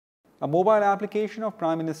A mobile application of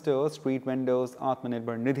Prime Minister Street Vendors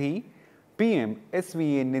SVANidhi PM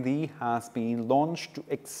SVANidhi has been launched to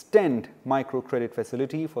extend microcredit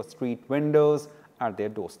facility for street vendors at their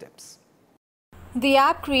doorsteps. The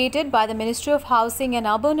app, created by the Ministry of Housing and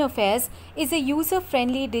Urban Affairs, is a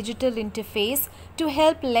user-friendly digital interface to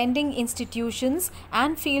help lending institutions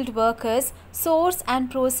and field workers source and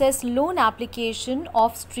process loan application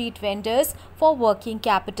of street vendors for working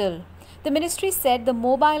capital. The ministry said the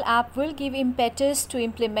mobile app will give impetus to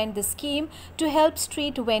implement the scheme to help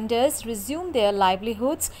street vendors resume their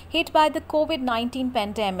livelihoods hit by the COVID-19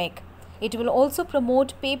 pandemic. It will also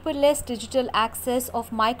promote paperless digital access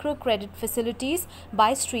of microcredit facilities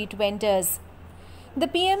by street vendors. The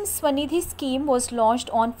PM SVANidhi scheme was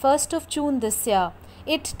launched on 1st of June this year.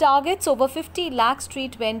 It targets over 50 lakh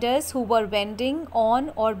street vendors who were vending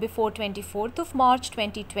on or before 24th of March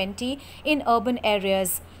 2020 in urban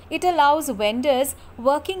areas. It allows vendors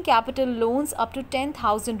working capital loans up to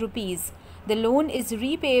 10,000 rupees. The loan is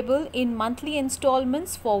repayable in monthly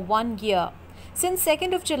installments for 1 year. Since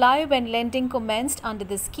 2nd of July, when lending commenced under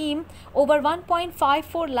the scheme, over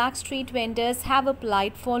 1.54 lakh street vendors have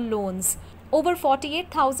applied for loans. Over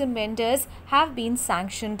 48,000 vendors have been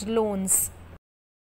sanctioned loans.